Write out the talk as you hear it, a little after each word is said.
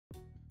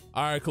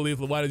All right,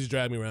 Caulifla, why did you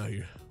drag me around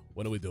here?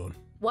 What are we doing?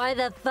 Why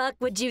the fuck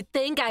would you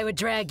think I would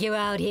drag you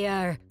out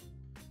here?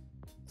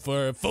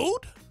 For food?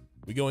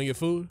 We going to get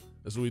food?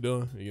 That's what we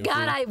doing?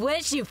 God, I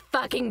wish, you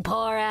fucking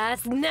poor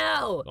ass.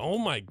 No! Oh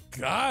my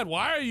God,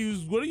 why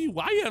you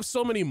have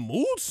so many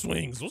mood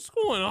swings? What's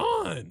going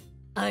on?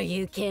 Are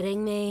you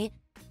kidding me?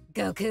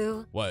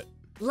 Goku? What?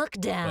 Look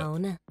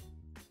down. What?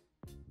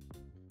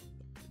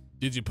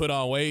 Did you put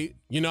on weight?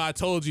 You know, I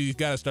told you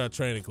gotta start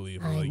training,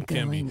 Caulifla. I'm Like,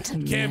 going to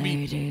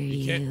murder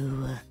you.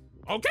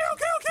 Okay,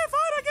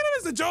 fine. I get it.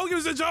 It's a joke. It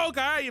was a joke.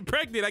 All right, you're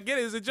pregnant. I get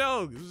it. It's a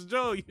joke. It was a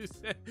joke. You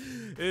said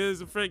it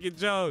was a freaking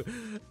joke.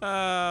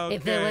 Okay.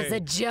 If it was a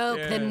joke,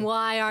 then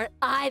why aren't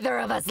either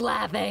of us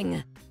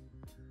laughing?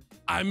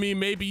 I mean,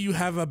 maybe you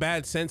have a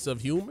bad sense of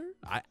humor.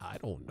 I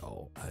don't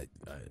know.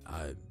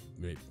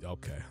 Maybe,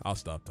 okay. I'll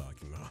stop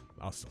talking now.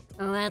 I'll stop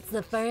talking. Well, that's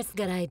the first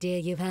good idea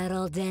you've had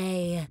all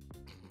day.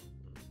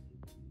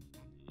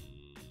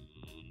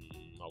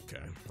 Okay.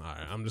 All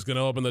right. I'm just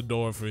gonna open the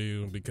door for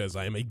you because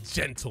I am a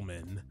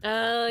gentleman.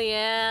 Oh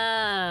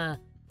yeah.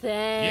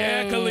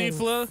 Thanks. Yeah,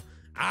 Caulifla.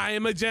 I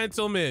am a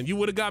gentleman. You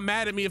would have got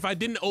mad at me if I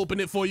didn't open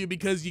it for you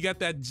because you got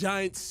that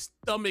giant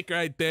stomach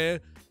right there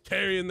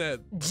carrying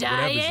that.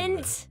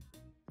 Giant?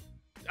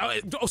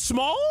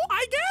 Small,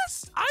 I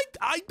guess.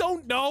 I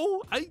don't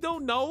know. I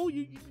don't know.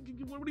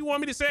 What do you want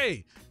me to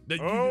say?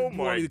 Oh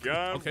my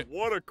God! Okay.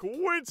 What a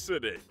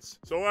coincidence!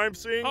 So I'm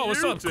seeing you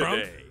what's up, today.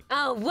 Kronk?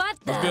 Oh, what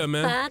the good,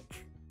 man? fuck?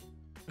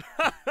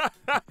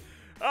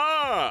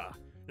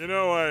 You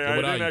know, I what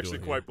are didn't you actually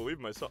doing quite believe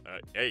myself.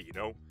 Hey, you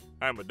know,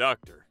 I'm a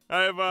doctor.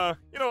 I have,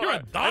 you know, You're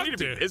a I need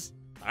to doctor? be busy.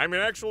 I'm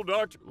an actual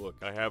doctor. Look,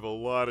 I have a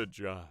lot of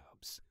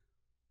jobs.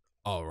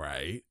 All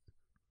right.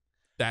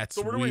 That's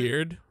So we're doing-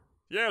 weird.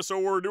 Yeah, so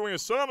we're doing a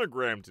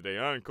sonogram today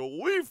on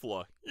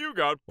Caulifla. You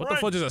got What the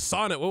fuck is a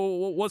sonic?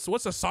 What's a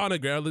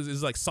sonogram?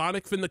 Is like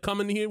Sonic finna come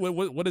in here?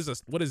 What is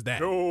this? What is that?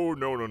 No.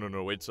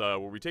 It's where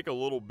we take a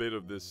little bit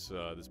of this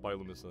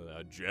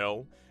bioluminescent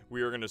gel.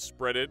 We are gonna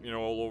spread it, you know,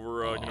 all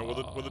over, you know, where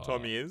the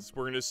tummy is.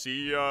 We're gonna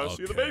see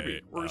the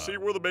baby. We're gonna see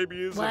where the baby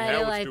is Why and how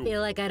do it's I doing.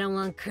 feel like I don't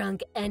want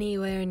Kronk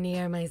anywhere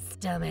near my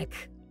stomach?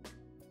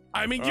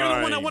 I mean, you're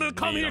the one that wanted to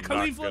come here, I'm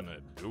Caulifla. not gonna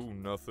do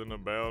nothing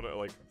about it.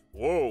 Like,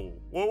 whoa,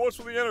 what's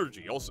with the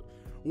energy? Also,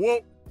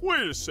 whoa,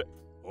 wait a sec.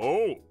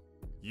 Oh,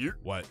 you.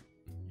 What?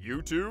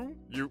 You two?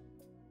 You.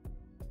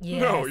 Yes.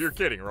 No, you're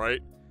kidding,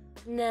 right?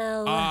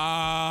 No.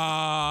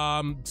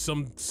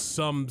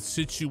 Some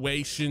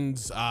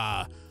situations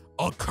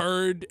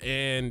occurred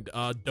and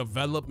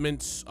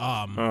developments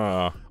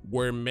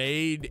were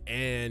made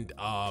and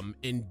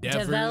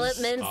endeavors.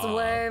 Developments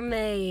were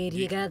made.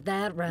 You got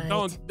that right.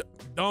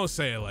 Don't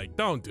say it like.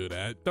 Don't do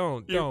that.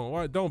 Don't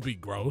be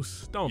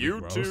gross. Don't be You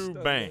gross. two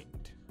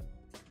banged.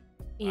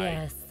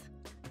 Yes.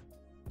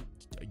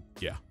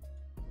 Yeah.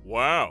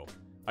 Wow,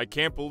 I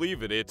can't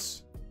believe it.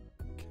 It's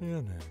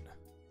canon.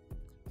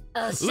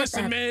 Oh, shut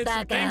Listen, the man, some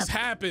fuck things up.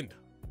 happened.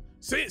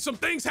 See, some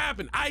things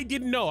happened. I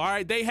didn't know. All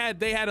right, they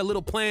had a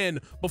little plan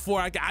before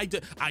I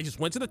just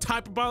went to the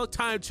hyperbolic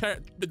time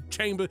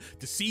chamber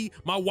to see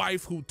my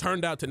wife, who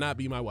turned out to not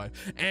be my wife,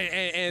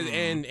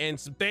 and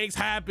some things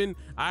happened.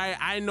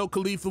 I know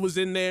Caulifla was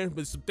in there,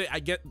 but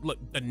look,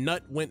 the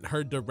nut went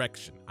her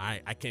direction.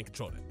 I can't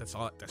control that. That's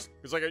all. That's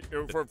It's like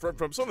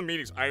from some of the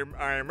meetings, I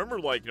remember,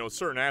 like, you know,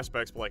 certain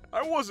aspects, but like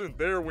I wasn't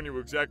there when you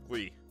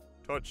exactly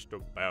touched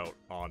about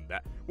on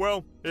that.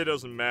 Well, it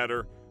doesn't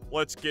matter.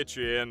 Let's get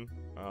you in.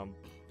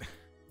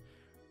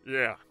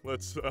 Yeah,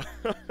 let's.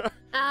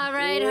 All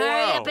right,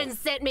 hurry up and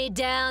sit me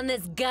down.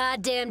 This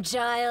goddamn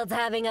child's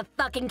having a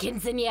fucking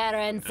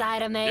quinceañera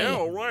inside of me. Yeah,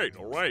 all right,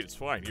 it's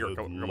fine. Here,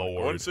 come on,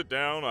 go and sit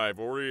down. I've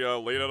already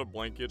laid out a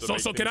blanket. To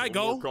make so can things I a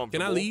little more go? comfortable.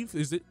 Can I leave?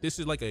 This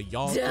is like a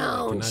y'all thing, or can I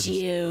Don't just-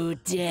 you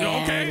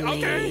dare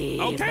leave.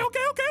 Okay.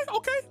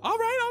 All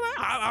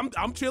right.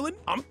 I'm chilling.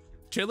 I'm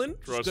chilling.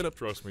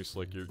 Trust me,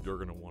 Slick. You're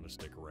gonna want to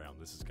stick around.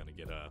 This is gonna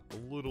get a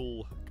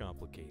little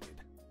complicated.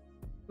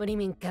 What do you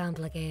mean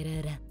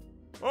complicated?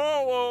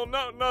 Oh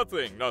well,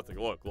 nothing.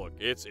 Look,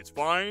 it's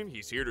fine.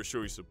 He's here to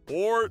show you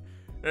support,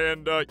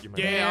 and you might.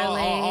 Yeah,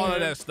 all of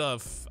that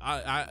stuff.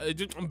 I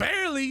just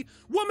barely.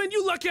 Woman,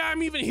 you lucky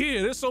I'm even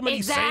here. There's so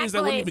many sayings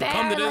that wouldn't even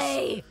come to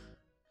this.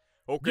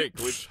 Okay,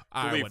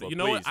 All right, Caulifla, you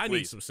know what? please, I need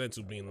please. some sense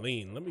of being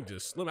lean.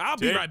 I'll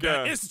be right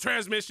back. It's the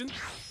transmission.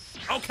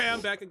 Okay,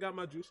 I'm back. I got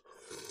my juice.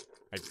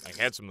 I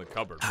had some in the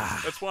cupboard.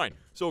 That's fine.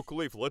 So,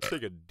 Caulifla, let's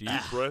take a deep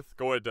breath.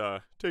 Go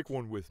ahead, take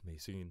one with me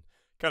so you can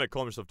kind of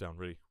calm yourself down.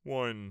 Ready?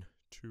 1,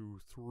 2,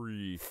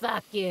 3.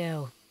 Fuck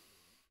you.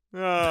 You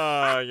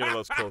know,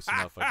 that's close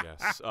enough, I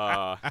guess.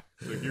 So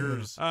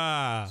here's. So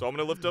I'm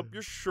gonna lift up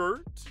your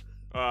shirt.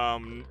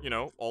 You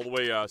know, all the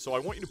way. So I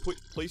want you to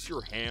place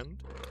your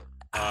hand,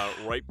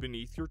 right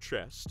beneath your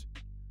chest.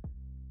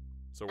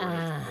 So we're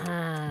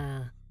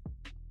gonna.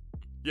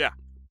 Yeah.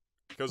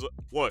 Because,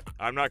 look,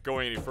 I'm not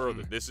going any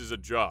further. This is a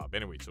job.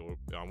 Anyway, so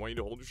I want you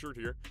to hold your shirt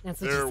here. That's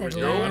what There you we said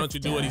go. last Why don't you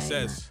do what he time.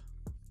 says?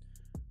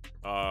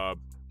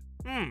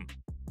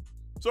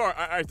 Sorry,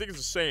 I think it's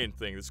a saying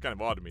thing. That's kind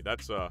of odd to me.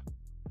 That's,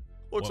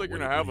 looks like you're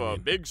what gonna have do you a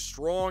mean? big,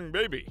 strong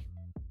baby.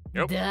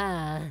 Yep.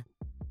 Duh.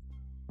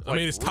 I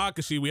mean, it's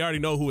Takashi. We already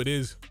know who it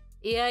is.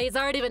 Yeah, he's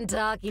already been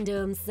talking to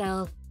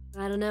himself.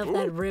 I don't know if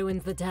that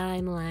ruins the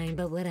timeline,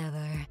 but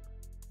whatever.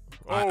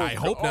 I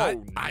hope not.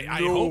 Oh, I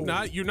no. hope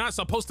not. You're not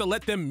supposed to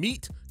let them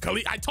meet.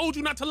 I told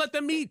you not to let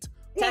them meet.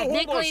 Whoa, hold on a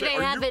Technically, sec.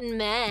 they haven't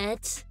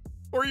met.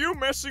 Are you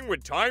messing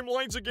with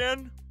timelines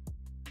again?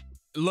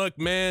 Look,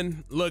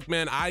 man.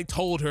 I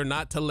told her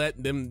not to let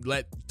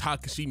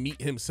Takashi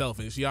meet himself,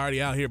 and she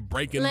already out here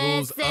breaking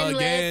rules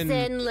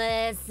again.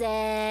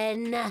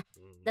 Listen.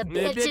 The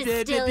bitch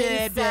is still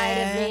inside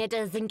of me. It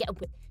doesn't get.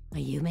 Are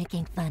you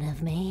making fun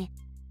of me?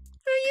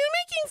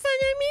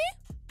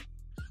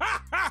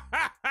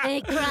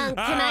 Hey, Kronk,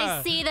 can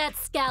I see that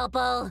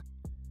scalpel?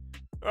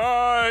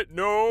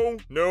 No.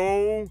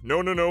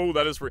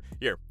 That is for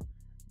here.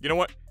 You know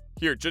what?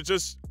 Here,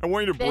 just I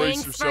want you to brace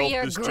Thanks yourself. for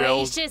your This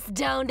gel's. gracious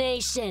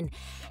donation.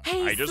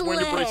 Hey, I just want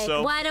you to brace Slick,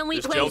 yourself. why don't we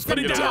This play gel's some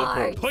gonna get a little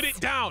darts? Put it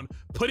down.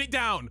 Put it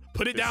down,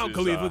 is,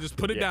 Caulifla. Just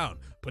put it yeah. down.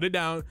 Put it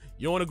down.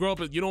 You don't want to grow up.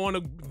 You don't want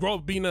to grow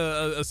up being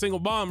a single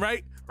mom,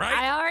 right? Right?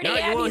 I already Now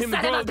am, want you him to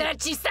son of grow a up-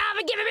 bitch. You stop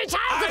and giving me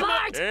child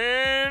support.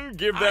 And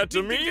give that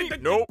to me.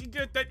 Nope.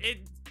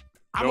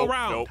 I'm Nope,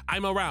 around. nope.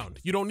 I'm around.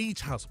 You don't need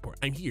child support.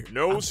 I'm here.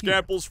 No I'm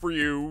scalpels for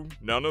you.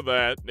 None of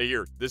that. Now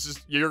here,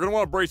 you're gonna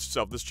want to brace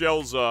yourself. This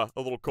gel's a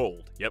little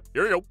cold. Yep.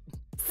 Here you go.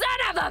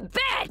 Son of a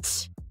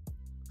bitch!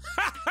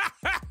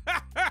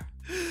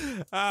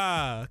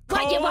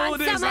 What, you want cold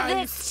some as of ice.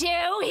 this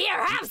too?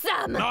 Here, have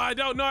some! No, I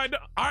don't. All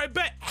right,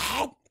 bet.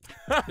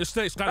 This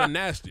tastes kind of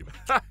nasty.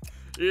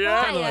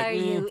 Yeah. Why are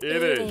you It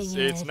is.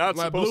 eating It's it? not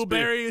Like supposed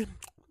blueberry. You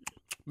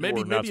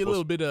Maybe are not a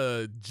little bit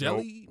of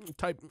jelly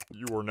type.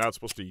 You are not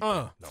supposed to eat.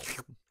 No.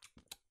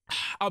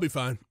 I'll be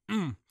fine.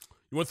 You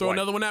want to throw What?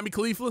 another one at me,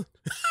 Caulifla?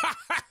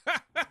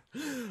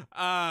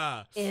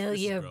 Ew, this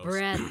is your gross.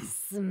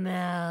 breath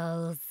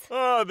smells.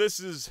 This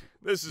has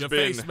Your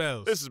been face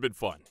smells. this has been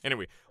fun.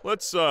 Anyway,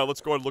 let's go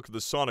ahead and look at the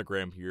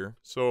sonogram here.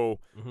 So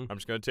Mhm. I'm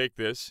just gonna take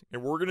this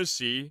and we're gonna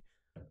see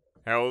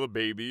how the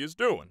baby is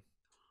doing.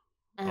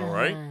 All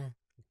right.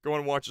 Go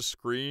and watch the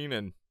screen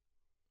and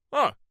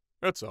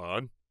that's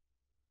odd.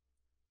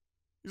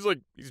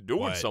 He's doing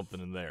What? something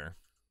in there.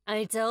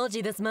 I told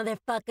you this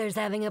motherfucker's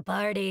having a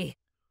party.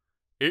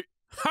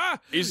 Ha!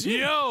 Is he?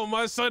 Yo,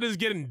 my son is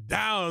getting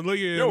down. Look at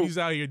him. Yo. He's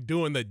out here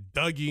doing the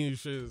Dougie and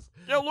shit.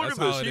 Yeah, look That's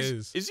at this. how it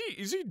is.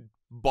 Is he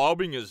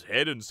bobbing his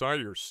head inside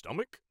your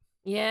stomach?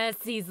 Yes,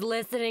 he's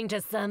listening to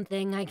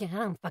something. I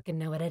don't fucking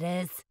know what it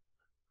is.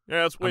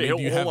 Yeah, that's I mean, wait.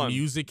 do you hold have on.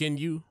 music in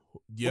you?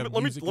 Do you have Let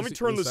me music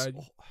turn this. inside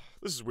you?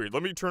 This is weird.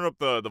 Let me turn up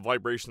the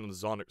vibration of the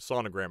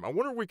sonogram. I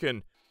wonder if we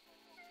can.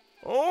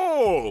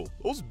 Oh,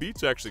 those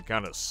beats actually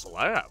kind of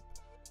slap.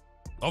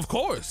 Of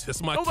course,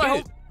 it's my How the hell?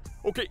 kid.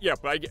 Okay, yeah,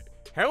 but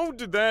how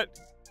did that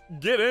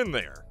get in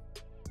there?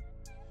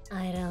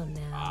 I don't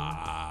know.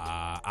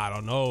 I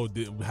don't know.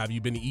 Have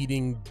you been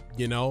eating,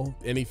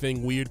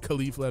 anything weird,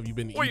 Caulifla? Have you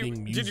been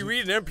eating music? Did you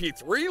eat an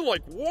MP3?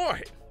 Like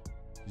what?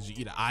 Did you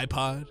eat an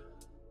iPod?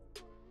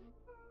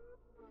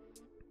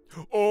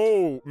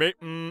 Oh,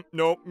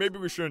 no, maybe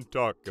we shouldn't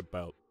talk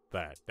about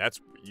that. That's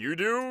you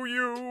do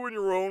you in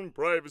your own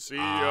privacy.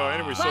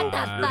 Anyway, what so the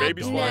your fuck?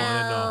 baby's fine.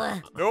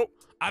 No. Nope.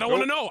 I don't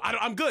want to know.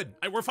 I'm good.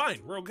 We're fine.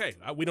 We're okay.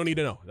 We don't need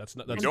to know. That's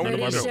don't I'm need none of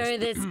to our pretty know. sure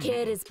business. this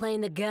kid is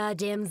playing the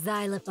goddamn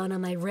xylophone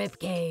on my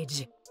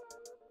ribcage.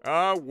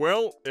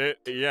 Well,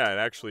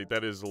 actually,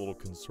 that is a little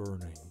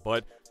concerning.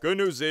 But good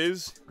news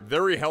is,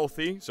 very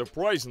healthy,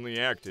 surprisingly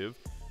active.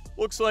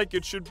 Looks like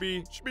it should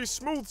be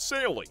smooth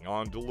sailing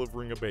on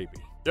delivering a baby.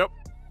 Yep.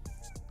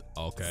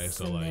 Okay,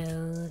 so like,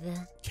 Smooth.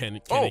 can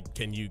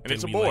you? and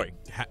it's a we, boy.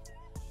 Like,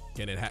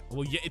 can it?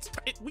 Well, yeah.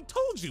 We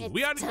told you. It's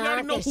We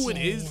already know who it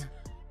Takashi. is.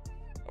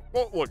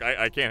 Well, look,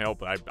 I can't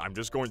help it. I'm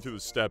just going through the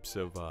steps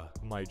of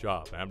my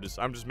job. I'm just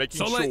making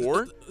So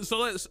sure.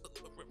 let's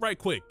right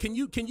quick. Can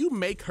you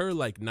make her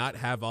like not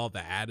have all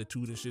the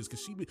attitude and shit?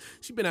 Cause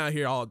she been out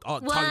here all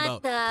talking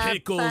about the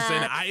pickles and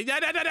fuck?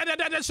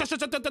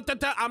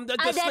 I'm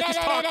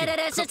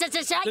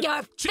just talking.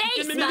 Shut your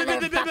face,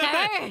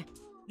 motherfucker!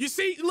 You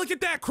see, look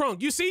at that,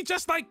 Kronk. You see,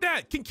 just like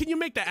that. Can you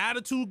make the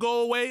attitude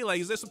go away? Like,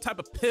 is there some type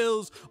of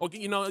pills? Or,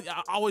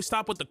 I always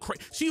stop with the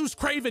she was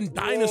craving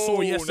dinosaur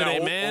Whoa, yesterday,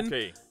 now, man.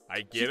 Okay,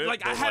 I get it.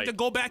 Like, I but, had to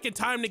go back in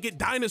time to get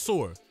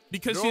dinosaur.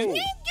 Because No.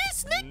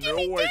 she's,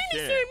 No, I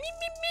can't.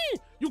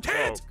 You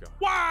can't. Oh, God.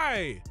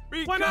 Why?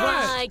 Because- Why not?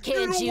 Why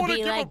can't don't you wanna be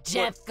give a- like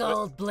Jeff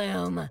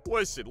Goldblum?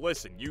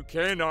 Listen. You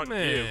cannot give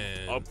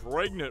Man. a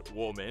pregnant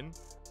woman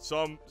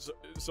some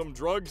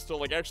drugs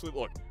to actually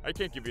look. I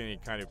can't give you any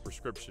kind of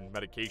prescription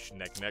medication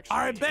that can actually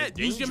All right, bet.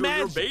 Use your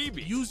endanger magic.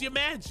 baby. Use your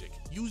magic.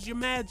 Use your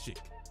magic.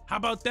 How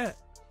about that?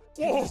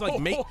 Can Whoa, you just, like,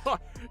 make?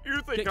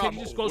 you think Can I'm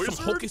you just a go wizard?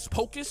 some hocus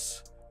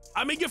pocus?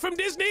 I mean, you're from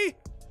Disney.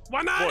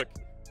 Why not? Look,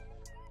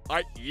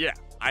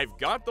 I've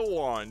got the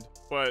wand,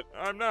 but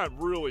I'm not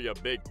really a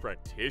big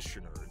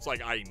practitioner. It's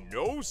like I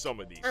know some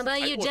of these. How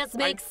about you look, just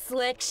make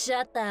Slick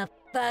shut the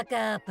fuck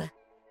up?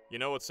 You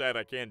know what's sad?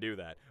 I can't do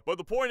that. But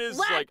the point is,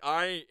 What?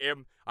 I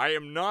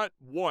am not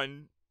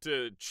one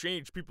to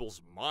change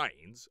people's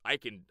minds. I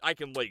can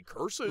lay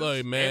curses.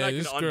 Look, man, and I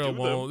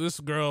can this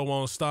girl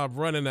won't stop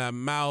running that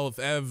mouth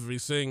every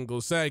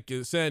single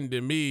second,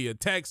 sending me a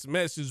text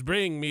message,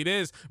 bring me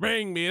this,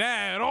 bring me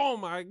that. Oh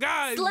my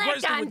God,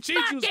 Slick, I'm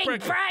fucking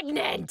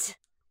pregnant.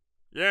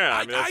 Yeah,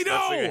 I mean,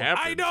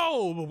 I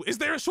know. Is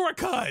there a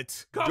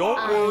shortcut?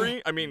 Don't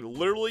worry. I mean,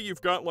 literally,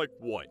 you've got like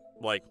what?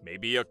 Like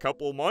maybe a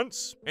couple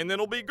months, and then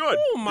it'll be good.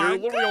 Oh my You're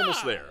literally God.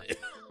 almost there.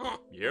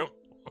 Yep.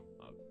 A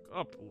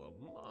couple of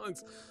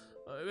months.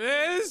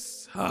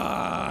 This.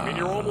 I mean,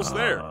 you're almost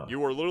there.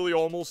 You are literally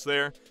almost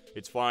there.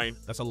 It's fine.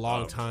 That's a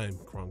long time,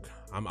 Kronk.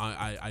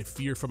 I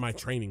fear for my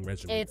training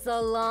regimen. It's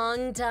a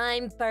long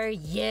time for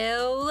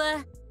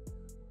you.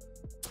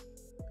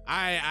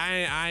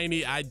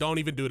 I don't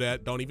even do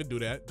that. Don't even do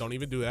that. Don't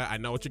even do that. I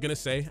know what you're gonna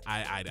say.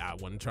 I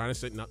wasn't trying to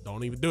say no.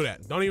 Don't even do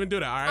that. Don't even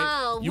do that. All right.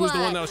 Oh, you was the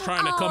one that was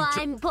trying to come.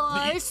 I'm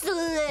poor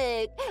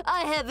Slick.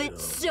 I have it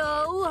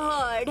so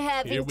hard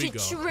having to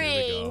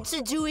train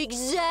to do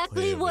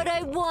exactly what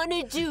I want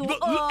to do.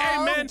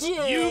 Hey man,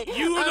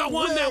 you were the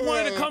one that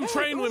wanted to come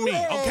train with me,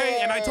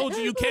 okay? And I told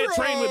you can't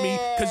train with me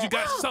because you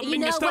got something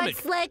in your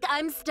stomach. You know what, Slick?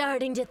 I'm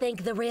starting to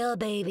think the real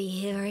baby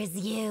here is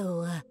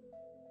you.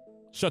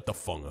 Shut the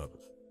fuck up.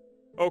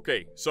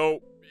 Okay, so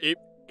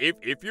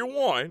if you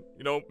want,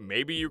 you know,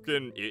 maybe you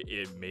can,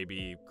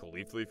 maybe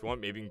Caulifla, if you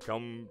want, maybe you can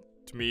come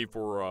to me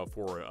for a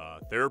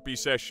therapy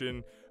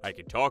session. I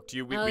can talk to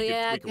you. We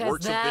can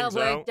work some things out.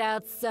 That worked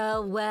out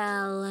so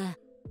well.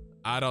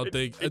 I don't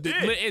think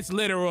it's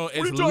literal.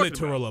 It's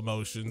literal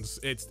emotions.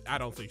 I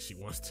don't think she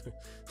wants to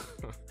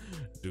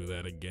do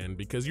that again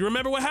because you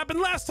remember what happened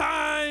last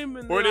time,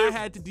 and then I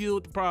had to deal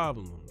with the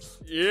problems.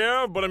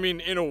 Yeah, but I mean,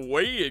 in a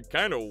way, it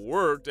kind of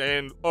worked.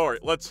 And all right,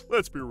 let's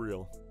be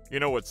real. You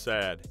know what's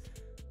sad?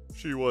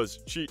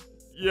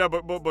 Yeah,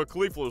 but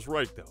Caulifla was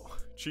right though.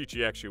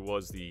 Chi-Chi actually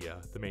was the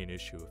main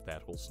issue of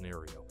that whole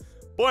scenario.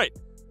 But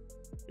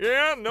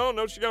yeah, no,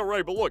 she got it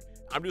right. But look,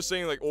 I'm just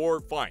saying, like, or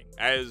fine,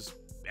 as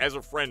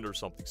a friend or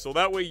something. So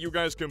that way you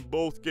guys can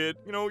both get,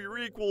 you know, your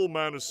equal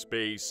amount of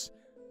space,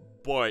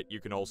 but you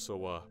can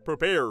also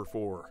prepare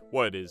for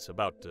what is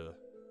about to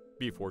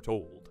be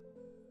foretold.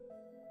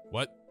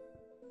 What?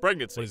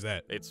 Pregnancy. What is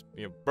that? It's,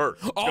 you know, birth.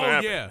 It's oh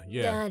yeah.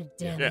 God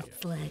damn it,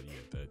 Slick.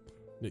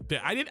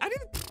 I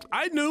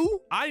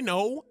knew. I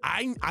know.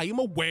 I am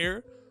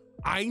aware.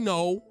 I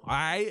know.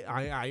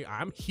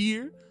 I'm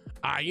here.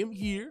 I am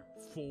here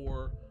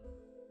for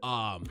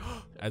I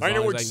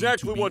know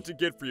exactly what to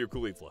get for you,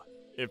 Caulifla.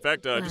 In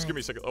fact, just give me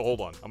a second. Oh,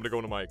 hold on. I'm gonna go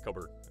into my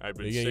cupboard. I've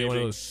been saving. One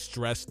of those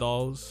stress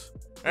dolls?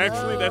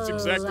 Actually, that's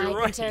exactly right.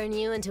 I can turn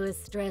you into a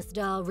stress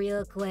doll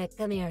real quick.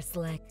 Come here,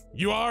 Slick.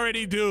 You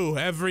already do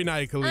every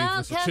night, Caulifla.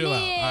 Oh, so come chill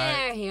here. out.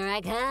 All right? Here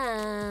I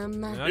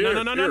come. No. I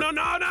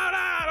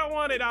don't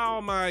want it. Oh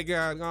my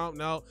God.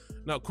 No.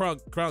 Kronk.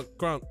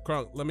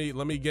 Let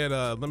me get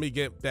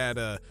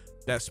that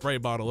spray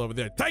bottle over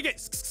there. Take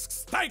it.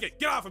 Take it.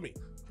 Get off of me.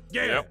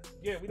 Yeah. Yep.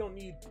 Yeah. We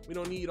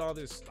don't need all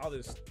this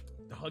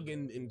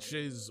hugging and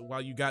shiz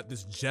while you got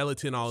this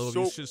gelatin all over.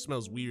 This shit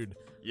smells weird.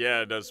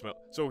 Yeah, it does smell.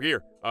 So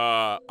here,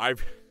 I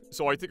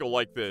think I'll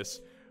like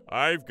this.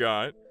 I've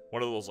got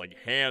one of those like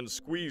hand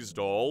squeeze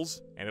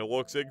dolls, and it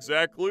looks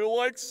exactly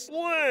like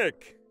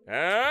Slick.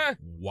 Huh?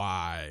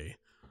 Why?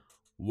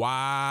 And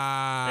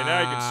now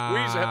I can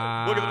squeeze it.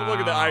 Look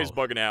at the eyes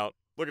bugging out.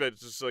 Look at it,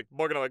 it's just like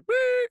bugging out like.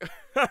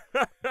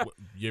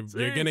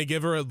 You're gonna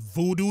give her a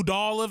voodoo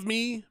doll of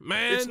me,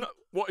 man?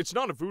 It's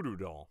not a voodoo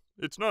doll.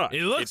 It's not.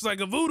 It looks like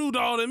a voodoo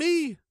doll to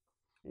me.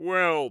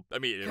 Well, I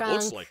mean, it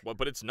looks like one,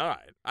 but it's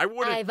not. I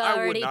would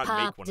not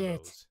make one of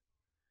those.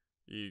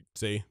 You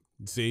see?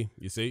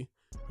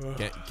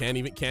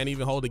 Can't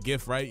even hold a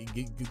gift right.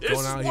 You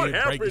going out here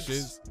and breaking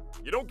shit.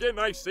 You don't get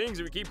nice things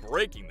if you keep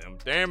breaking them.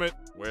 Damn it.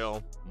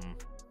 Well.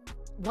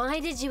 Why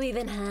did you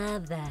even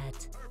have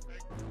that?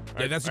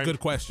 Yeah, that's a good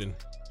question.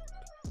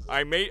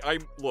 I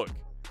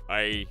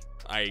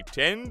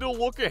tend to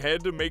look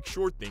ahead to make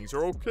sure things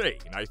are okay,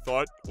 and I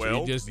thought,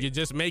 well, so you're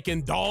just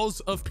making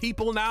dolls of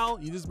people now.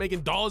 You're just making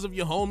dolls of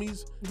your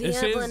homies. Do you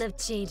have one of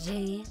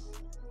Chi-Chi?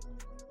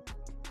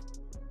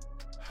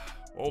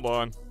 Hold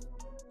on.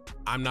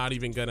 I'm not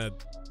even gonna.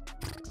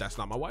 That's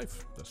not my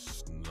wife.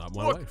 That's not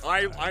my wife.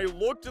 I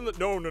looked in the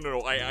no.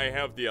 I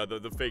have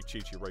the fake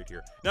Chi-Chi right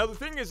here. Now the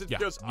thing is, it's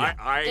because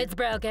it's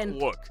broken.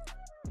 Look.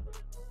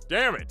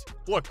 Damn it.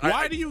 Look.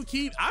 Why do you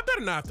keep? I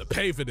better not have to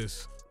pay for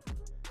this.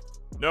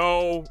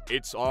 No,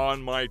 it's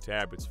on my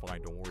tab. It's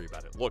fine. Don't worry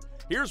about it. Look,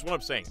 here's what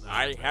I'm saying.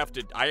 I have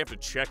to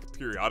check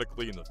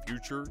periodically in the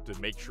future to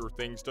make sure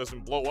things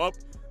doesn't blow up.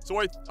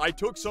 So I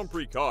took some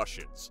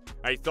precautions.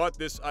 I thought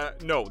this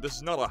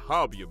is not a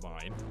hobby of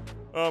mine.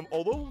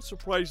 Although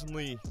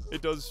surprisingly,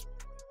 it does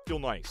feel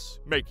nice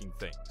making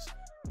things.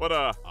 But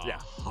it's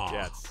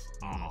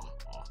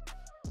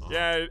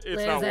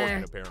not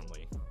working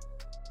apparently.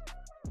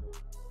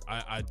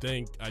 I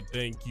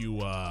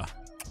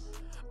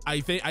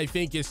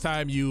think it's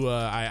time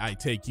I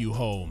take you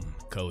home,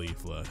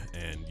 Caulifla,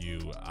 and you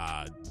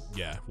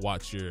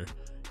watch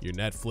your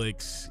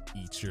Netflix,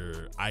 eat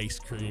your ice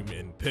cream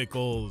and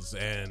pickles,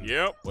 and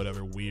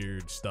whatever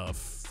weird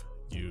stuff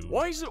you.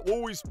 Why is it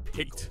always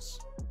pickles?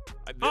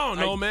 I don't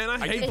know, man. I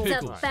hate pickles.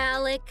 It's a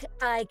phallic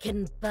I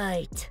can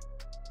bite.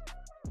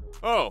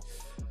 Oh,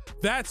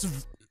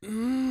 that's.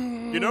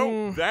 You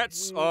know,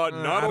 that's not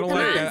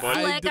okay. Come on,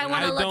 Slick. I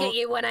want to look at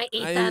you when I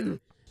eat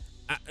them.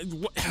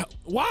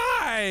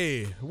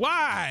 Why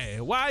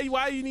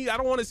you need? I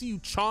don't want to see you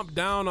chomp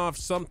down off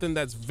something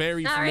that's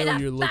very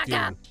familiar looking.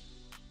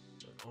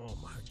 Oh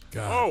my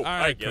god! Oh, all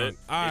right, I get it.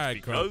 All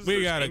right, Kronk.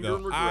 We gotta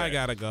go. I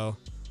gotta go.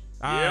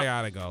 I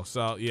gotta go.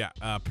 So yeah,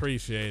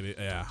 appreciate it.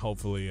 Yeah,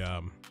 hopefully,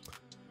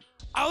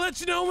 I'll let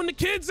you know when the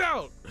kid's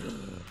out.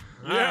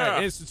 All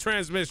right, it's the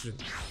transmission.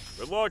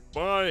 Good luck.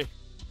 Bye.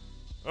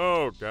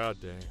 Oh god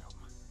damn,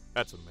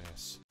 that's a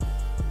mess.